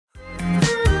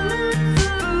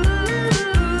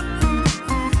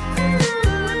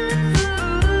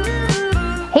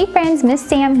Hey friends, Miss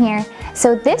Sam here.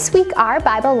 So this week our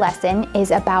Bible lesson is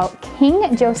about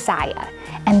King Josiah.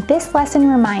 And this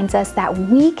lesson reminds us that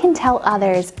we can tell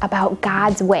others about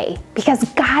God's way because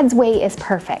God's way is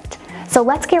perfect. So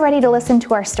let's get ready to listen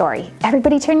to our story.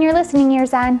 Everybody turn your listening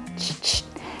ears on.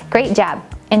 Great job.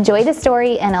 Enjoy the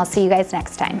story and I'll see you guys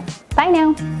next time. Bye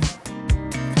now.